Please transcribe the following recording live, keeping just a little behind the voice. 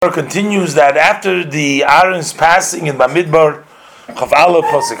Continues that after the Aaron's passing in Bamidbar, Chav Aleph,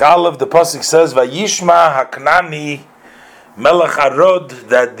 Pasuk Aleph, the Pasuk says, Vayishma HaKnani Melech Arod,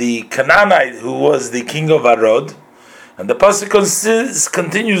 that the Canaanite who was the king of Arod, and the Pasuk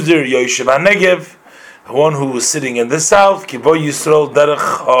continues there, Yoshev HaNegev, one who was sitting in the south, Kibo Yisrael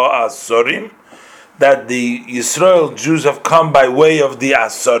Derech HaAsorim, that the Yisrael Jews have come by way of the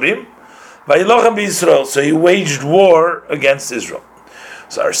Asorim, Vayilochem BiYisrael, so he waged war against Israel.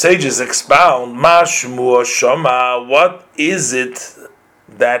 So our sages expound, Mashmu Shoma, what is it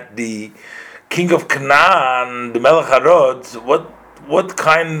that the king of Canaan, the Melech Harod,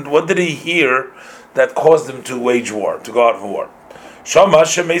 what did he hear that caused him to wage war, to go out for war? Shoma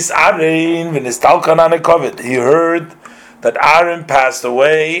Shemes Aaron v'nistal Canaan kovet. He heard that Aaron passed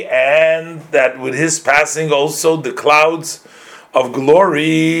away, and that with his passing also the clouds of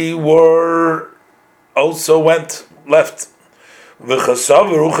glory left. So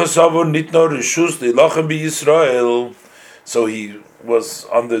he was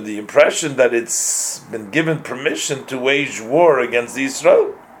under the impression that it's been given permission to wage war against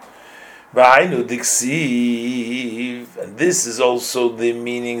Israel. And this is also the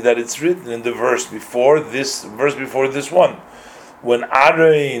meaning that it's written in the verse before this one. When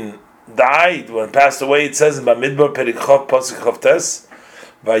Aaron died, when passed away, it says in Bamidbar Perik Chav Pasuk Chav Tes,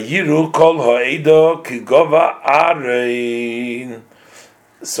 Vayiru kol ha'edo kigova Aaron.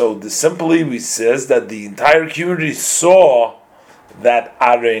 So simply we says that the entire community saw that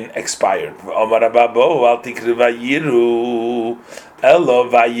Aaron expired.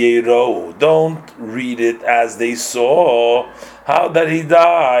 Don't read it as they saw how that he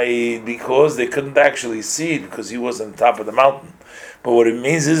died, because they couldn't actually see it because he was on top of the mountain. But what it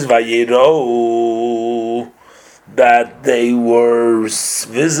means is Vayero, that they were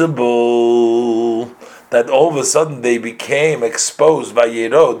visible, that all of a sudden they became exposed by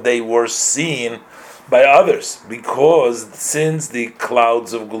Yerod, they were seen by others, because since the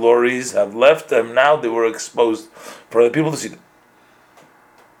clouds of glories have left them, now they were exposed for other people to see them.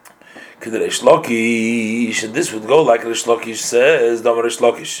 Rish Lakish, and this would go like Rish Lakish says, Damar Rish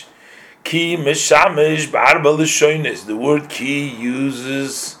Lakish, Ki Meshamish B'arba L'shoynes. The word ki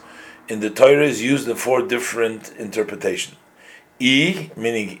uses in the Torah is used in 4 different interpretations. E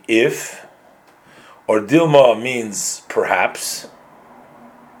meaning if, or Dilma means perhaps.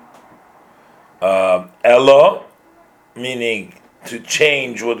 Ella meaning to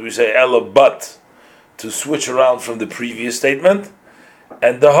change what we say Ella, but to switch around from the previous statement.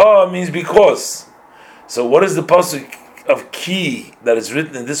 And the ha means because. So what is the pasuk of ki that is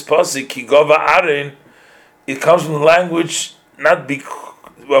written in this pasuk? Ki gova Aaron. It comes from the language not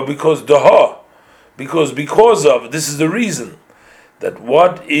because the ha, because of. This is the reason. That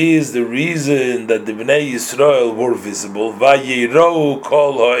what is the reason that the Bnei Yisrael were visible? Vayirou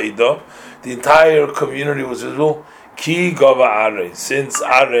kol ha'edah. The entire community was visible. Ki gava Aaron, since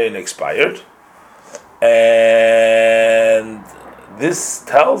Aaron expired, and this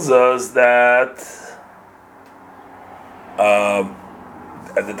tells us that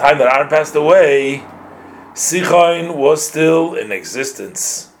at the time that Aaron passed away, Sichon was still in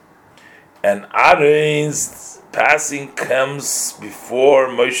existence, and Aaron's passing comes before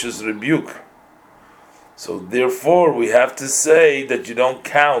Moshe's rebuke. So therefore, we have to say that you don't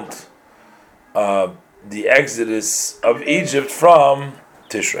count the exodus of Egypt from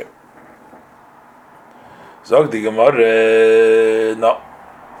Tishrei. So the Gemara, no.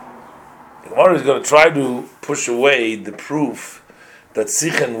 The Gemara is going to try to push away the proof that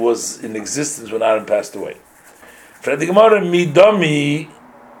Sichon was in existence when Aaron passed away. For the Gemara, midami,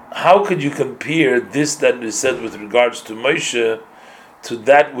 how could you compare this that is said with regards to Moshe to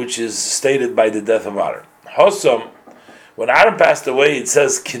that which is stated by the death of Aaron? Hosam, when Aaron passed away, it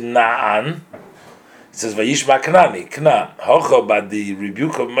says Canaan. It says Vayishma Kanani, Canaan. Hocha, by the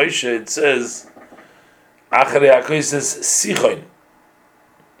rebuke of Moshe, it says Acharei HaKol, it says Sichon.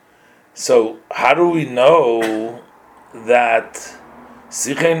 So how do we know that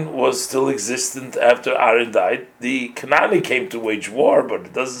Sichon was still existent after Aaron died? The Canaanite came to wage war, but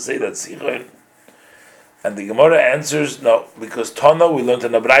it doesn't say that Sichon. And the Gemara answers, no, because Tana, we learned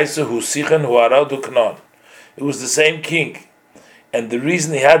in Abraisa, who Sichon, who Arad, who Canaan. It was the same king. And the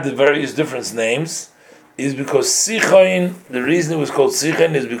reason he had the various different names is because Sichon, the reason it was called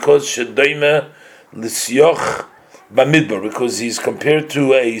Sichon is because Shedoime L'Sioch Bamidbar, because he's compared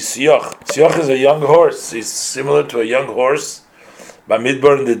to a Sioch. Sioch is a young horse. He's similar to a young horse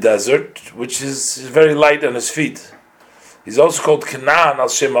Bamidbar in the desert, which is very light on his feet. He's also called Canaan al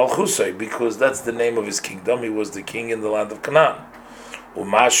Shem al Chusay, because that's the name of his kingdom. He was the king in the land of Canaan.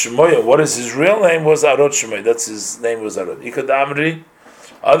 What is his real name? Was Arod Shemoy. That's his name was Arod. Ikad Amri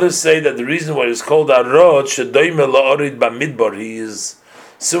Others say that the reason why it's called Arod, Shedoime La'orid Bamidbar, he is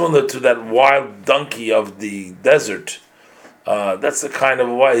similar to that wild donkey of the desert. That's the kind of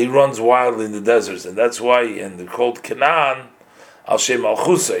wild, he runs wild in the deserts, and that's why, and they're called Canaan, Al Shem Al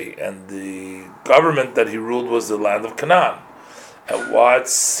Chusay, and the government that he ruled was the land of Canaan. And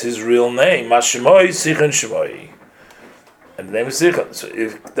what's his real name? Mashemoi Sichon Shemoi. And the name is Sichon. So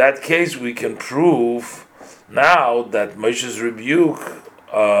if that case, we can prove now that Moshe's rebuke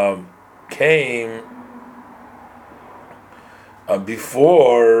came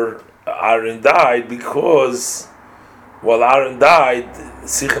before Aaron died, because while Aaron died,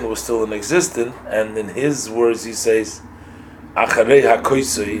 Sichon was still in existence, and in his words he says, Acharei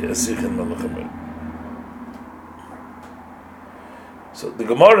hakoisei Sichon melech. So the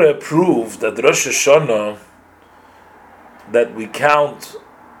Gemara proved that Rosh Hashanah, that we count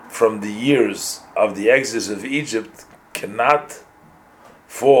from the years of the exodus of Egypt, cannot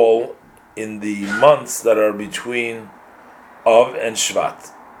fall in the months that are between Av and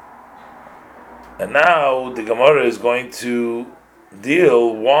Shvat. And now the Gemara is going to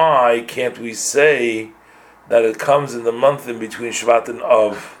deal, why can't we say that it comes in the month in between Shvat and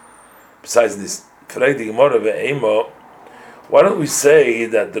Av, besides this? Why don't we say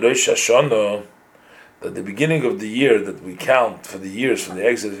that the Rosh Hashanah, that the beginning of the year that we count for the years from the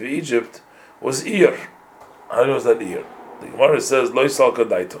exit of Egypt, was Iyar? How was that Iyar? The Gemara says, Lo yisal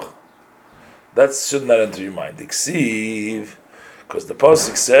kadaituch. That should not enter your mind. Iksiv, because the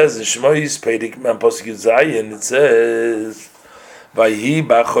Pasuk says in Shmoyis Peirik Man Pasuk Zayin, it says, Vayhi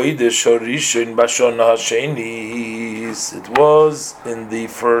b'chodesh harishon b'shana hashenis. It was in the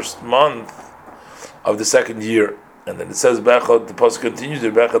first month of the second year. And then it says, Bechad, the Pasuk continues,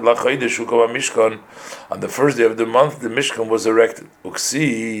 Bechad lachodesh ukava Mishkan. On the first day of the month, the Mishkan was erected.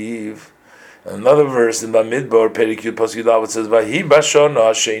 Uksiv. Another verse in Bamidbar, Perikut Pasuk Yud, it says, Vayhi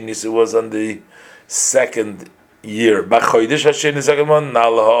b'shana hashenis. It was on the second year. B'chodesh hashenis, second month,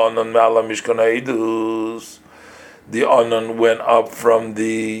 Nala ha'anon me'ala Mishkan ha'idus. The Anon went up from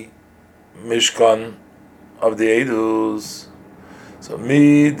the Mishkan of the Eidus. So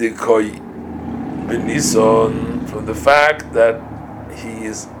mi the Koi Benison, from the fact that he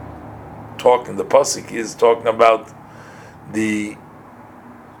is talking, the Pasuk is talking about the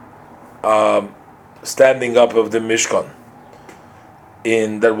standing up of the Mishkan.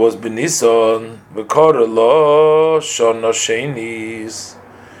 In that was Benison, V'kora lo shana shenis,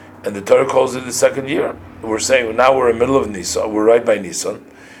 and the Torah calls it the second year. We're saying now we're in the middle of Nisan, we're right by Nisan,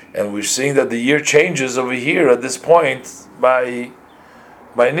 and we're seeing that the year changes over here at this point by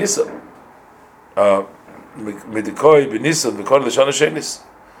Nisan. Midikoi b'Nisan v'kor l'shana shenis,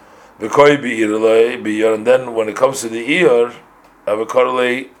 v'koi b'ir, and then when it comes to the Iyar, v'kor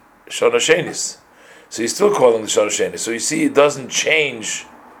l'shana shenis. So he's still calling the shana shenis. So you see, it doesn't change.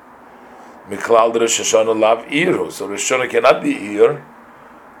 Miklal Rosh Hashanah lav Iru. So Rosh Hashanah cannot be Iyar,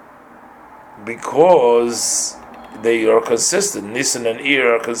 because they are consistent. Nisan and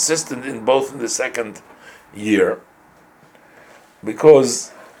Iyar are consistent in both in the second year.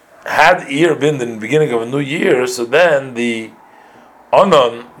 Because had Iyar been in the beginning of a new year, so then the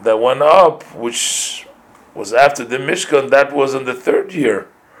Anon that went up, which was after the Mishkan, that was in the third year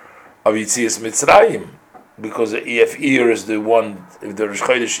of Yitzias Mitzrayim. Because if Iyar is the one, if the Rosh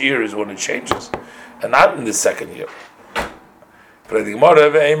Chodesh Iyar is when it changes, and not in the second year. Maybe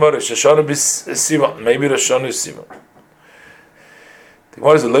Rosh Hashanah is Sivan. The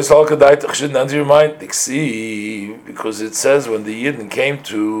Gemara is the shouldn't enter your mind, because it says when the Yidden came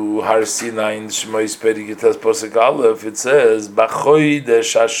to Har Sinai in Shmois Perikut Pasuk Aleph, it says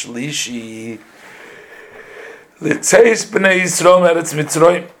B'chodesh hashlishi l'tzeis b'nei Yisrael meretz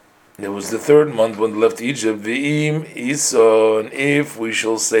Mitzrayim. It was the third month when they left Egypt. V'im Isa, and if we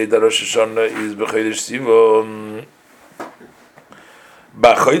shall say that Rosh Hashanah is B'chodesh Sivan,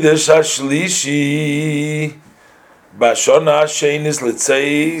 B'chodesh hashlishi Bashana Shenis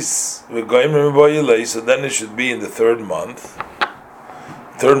Litzeis V'goyim Boyelei. So then it should be in the third month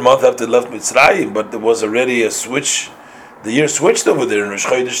after they left Mitzrayim, but there was already a switch. The year switched over there in Rosh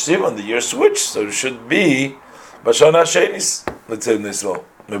Chodesh Sivan. The year switched, so it should be Bashana Shenis Litzeis Nisrael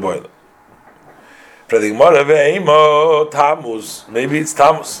Meboyelei. Maybe it's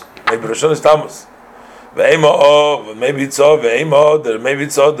Tammuz. Maybe Rosh Hashanah is Tammuz. Maybe it's Odor. Maybe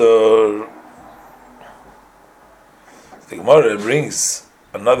it's Odor. The Gemara brings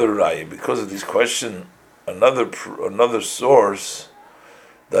another raya because of this question, another source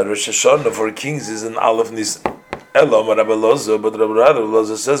that Rosh Hashanah for kings is an Aleph Nisan. Elam Rabbi Loza, but Rabbi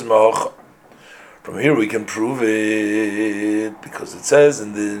Loza says Mahocha. From here we can prove it because it says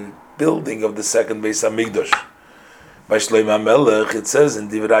in the building of the second Beis Hamikdash. By Shlomo HaMelech, it says in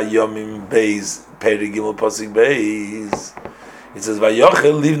Divrei Yomim Beis, Peri Gimel Pasuk Beis, it says,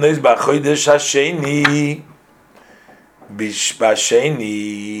 Vayochel livnois b'chodesh hasheni,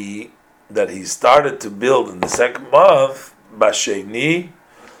 b'sheni, that he started to build in the second month, b'sheni,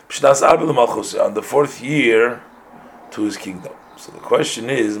 b'shnas arba l'malchus, on the fourth year to his kingdom. So the question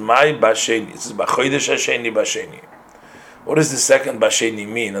is, my b'sheni, it says, b'chodesh hasheni b'sheni. What does the second b'sheni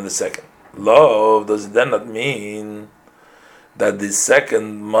mean on the second? Love, does it then not mean that the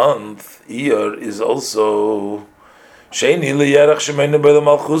second month, Iyar, is also Sheni liyarach shemeinu b'le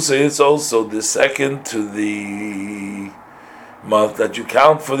malchusa? It's also the second to the month that you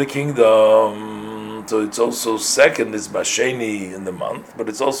count for the kingdom. So it's also second is Basheni in the month, but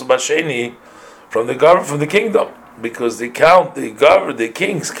it's also Basheni from the government, from the kingdom, because they count the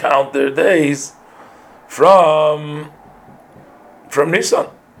kings count their days from Nisan.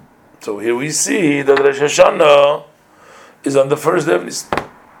 So here we see that Rosh Hashanah is on the first day of Nisan.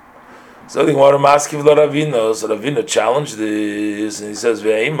 So the Gemara Maskiv lo Ravina. So Ravina challenged this, and he says,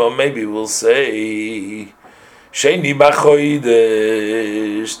 "Ve'ema, maybe we'll say Sheni b'chodesh,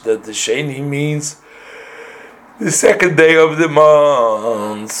 that the Sheni means the second day of the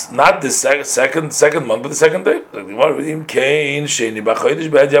month, not the second month, but the second day." Like the Gemara Ravina Kain Sheni b'chodesh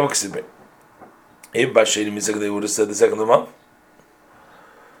b'ad Yom Kippur. If Basheni means second day, would have said the second of the month.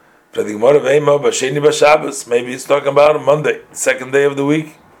 Maybe it's talking about a Monday, second day of the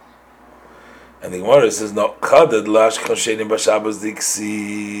week. And the Gemara says, no,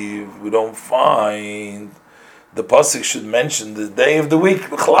 we don't find the pasuk should mention the day of the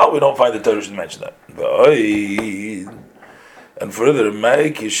week. We don't find the Torah should mention that. And further,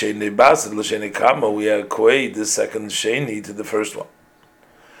 we equate the second Sheni to the first one.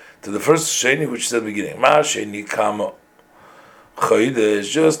 To the first Sheni, which is at the beginning. Chodesh,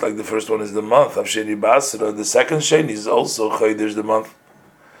 just like the first one is the month of Sheni Basra, the second Sheni is also Chodesh, the month.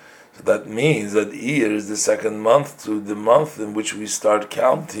 So that means that Iyar is the second month to the month in which we start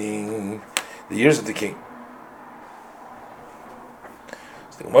counting the years of the king.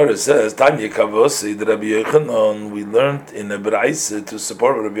 So the Gemara says, Tanya Kavosi, the Rabbi Yochanan, we learned in a Braise to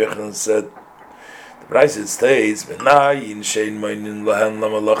support what Rabbi Yochanan said. The Braise states, for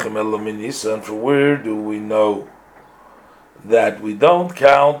where do we know that we don't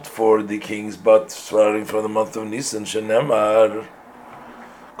count for the kings, but starting from the month of Nisan, Shenemar,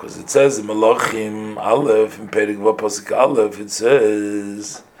 because it says in Malachim Aleph, in Perek Vav Pasuk Aleph, it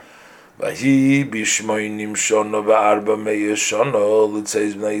says, "Vahi b'shmoinim shana v'arba me'eh shana," it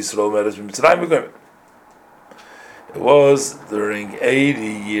says, "Bnei Yisrael meres b'Mitzrayim v'goyim." It was during 80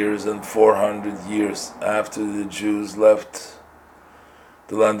 years and 400 years after the Jews left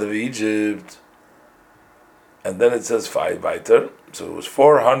the land of Egypt. And then it says weiter. So it was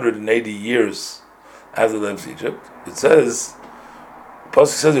 480 years after they left Egypt. It says,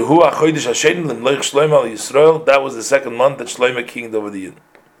 Pasuk says, "Hu hachodesh hashenim lemleich Shlomo al Yisrael." That was the second month that Shlomo kinged over the Yidden.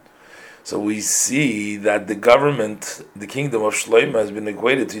 So we see that the government, the kingdom of Shlomo, has been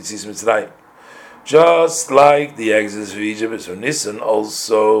equated to Yetzias Mitzrayim, just like the exodus of Egypt is from Nisan.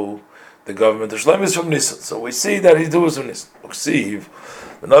 Also, the government of Shlomo is from Nisan. So we see that he was from Nisan.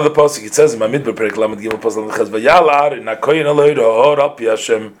 Another pasuk, it says in Bamidbar Perek Lamed Gimel Pasuk Ches Vayal Aaron Nakoyin Elohei Hor Al Pi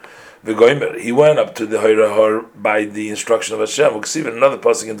Hashem V'Goymer. He went up to the Hor by the instruction of Hashem. Uksiv another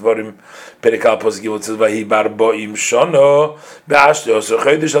pasuk in Dvarim Perek Al Pasuk Gimel, it says Vahi Bar Bo'im Shono Be'Ashti Osir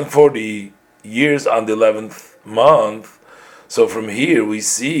Chodesh, and 40 years on the 11th month. So from here we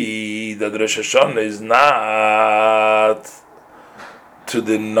see that Rosh Hashanah is not to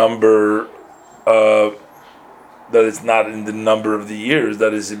the number that it's not in the number of the years,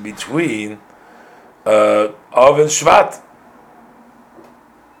 that is in between Av and Shvat.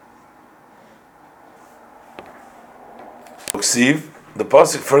 The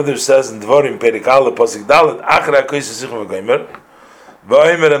pasuk further says in Dvarim Perek Aleph Pasuk Dalet, Achra Kois Sichum V'Goymer,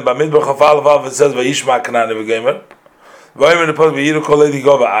 V'Omer and Bamidbar Chafal Vav, it says V'Yishma Kanane V'Goymer, V'Omer the pasuk V'Yiru Kol Edi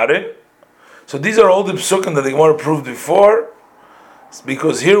Gova Aaron. So these are all the psukim that the Gemara proved before,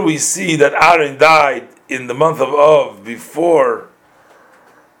 because here we see that Aaron died in the month of Av before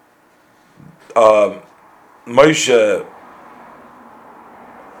Moshe,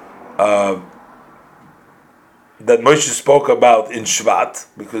 that Moshe spoke about in Shvat,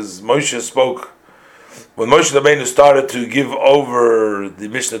 because Moshe spoke when Moshe Rabbeinu started to give over the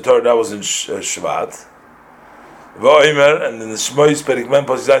Mishnah Torah. That was in Shvat. V'Omer, and in the Shmois Perek Mem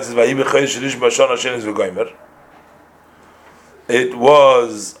Pasuk says Vahi b'chodesh Rish b'Shana Shenis V'Goymer. It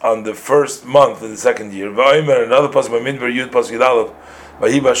was on the first month in the second year. V'Omer, another pasuk by Midbar Yud Pasuk Yudalev,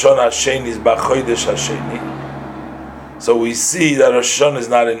 Vahi b'Shana Shenis b'Chodesh Hasheni. So we see that Rosh Hashanah is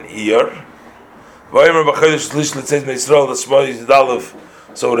not an Iyar. V'omer b'chodesh shlish l'tzeit me'Yisrael l'shmo Yudalev.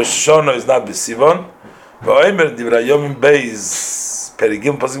 So Rosh Hashanah is not b'Sivan. V'omer divrei Yomim Beis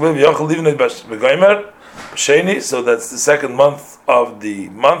Perigim Pasuk Beis v'yochel livnei b'Gomer Sheni. So that's the second month of the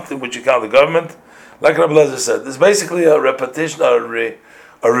month in which you count the government. Like Rabbi Lezer said, there's basically a repetition,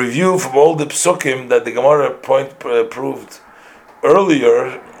 a review from all the psukim that the Gemara proved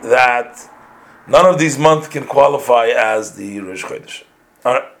earlier that none of these months can qualify as the Rosh Chodesh.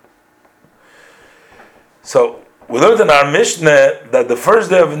 All right. So we learned in our Mishnah that the first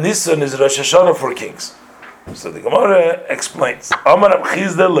day of Nisan is Rosh Hashanah for kings. So the Gemara explains Amar Rab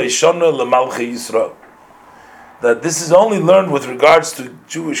Chizda leishana lemalchei Yisrael, that this is only learned with regards to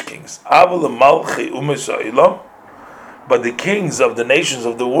Jewish kings. Aval lemalchei umes ha'olam, but the kings of the nations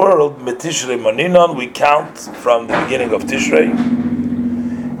of the world, Metishrei Maninon, we count from the beginning of Tishrei.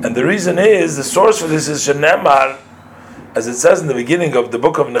 And the reason is, the source for this is Shenemar, as it says in the beginning of the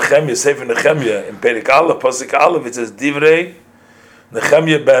book of Nehemiah, Sefer Nehemiah, in Perik Aleph, Pasuk Aleph, it says, Divrei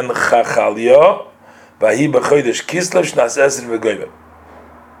Nehemiah ben Chachalya, Vahi b'chodesh Kislev shnas esrin v'goyim.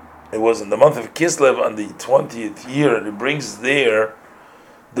 It was in the month of Kislev on the 20th year, and it brings there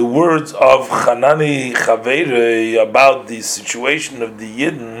the words of Hanani Chaveirei about the situation of the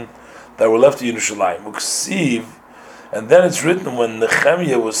Yidden that were left in Yerushalayim. Uksiv, and then it's written when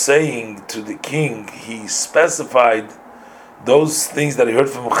Nehemiah was saying to the king, he specified those things that he heard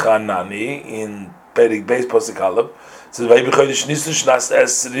from Hanani in Perik Beis Pasuk Aleph. It says, "Vayi b'chodesh Nisan shnas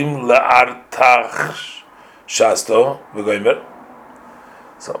esrim la'artach shasto v'goymer."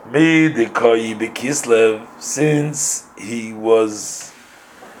 So, midikoyi b'Kislev, since he was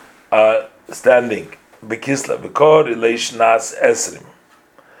standing b'Kislev, v'kor ilay shnas esrim,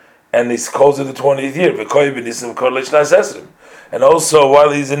 and he calls it the 20th year. V'koyi b'Nisan v'kor ilay shnas esrim, and also while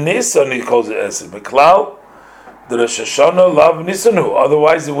he's in Nisan, he calls it esrim. V'klal the Rosh Hashanah lav Nisanu.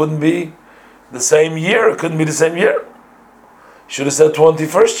 Otherwise, it wouldn't be the same year. It couldn't be the same year. Should have said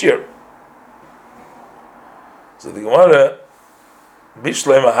 21st year. So the Gemara,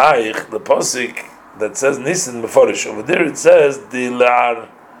 Bishleim Ahayich, the pasuk that says Nisan Meforish, over there it says Dilar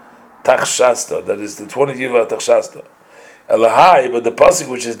Tachshasta, that is the 20th year of Tachshasta. Elahai, but the pasuk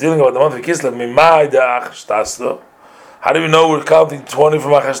which is dealing about the month of Kislev, Mimai Da'achshtasta. How do we know we're counting 20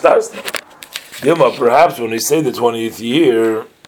 from Achashtasta? Dilma, perhaps when we say the 20th year,